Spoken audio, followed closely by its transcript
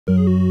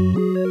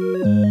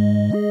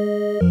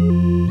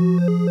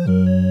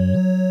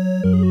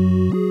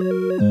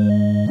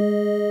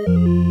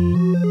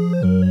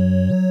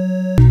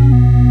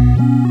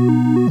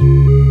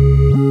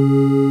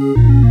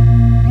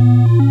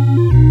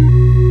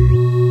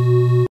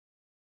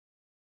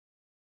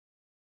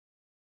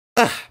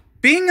Ugh,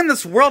 being in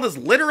this world is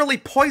literally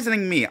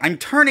poisoning me. I'm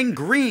turning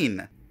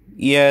green.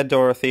 Yeah,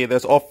 Dorothy,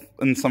 there's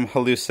often some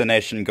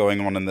hallucination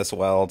going on in this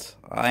world.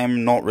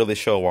 I'm not really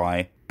sure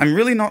why. I'm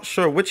really not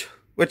sure which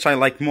I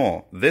like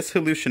more, this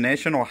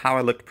hallucination or how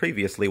I looked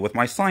previously with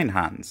my sign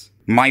hands.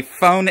 My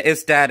phone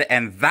is dead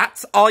and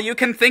that's all you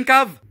can think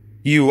of?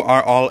 You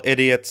are all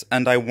idiots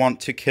and I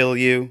want to kill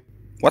you.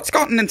 What's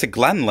gotten into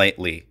Glenn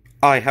lately?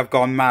 I have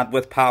gone mad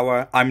with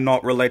power. I'm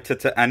not related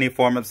to any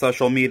form of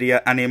social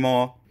media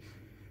anymore.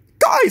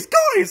 Guys!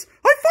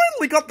 I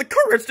finally got the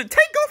courage to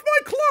take off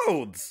my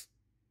clothes!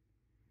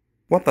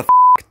 What the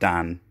f***,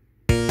 Dan?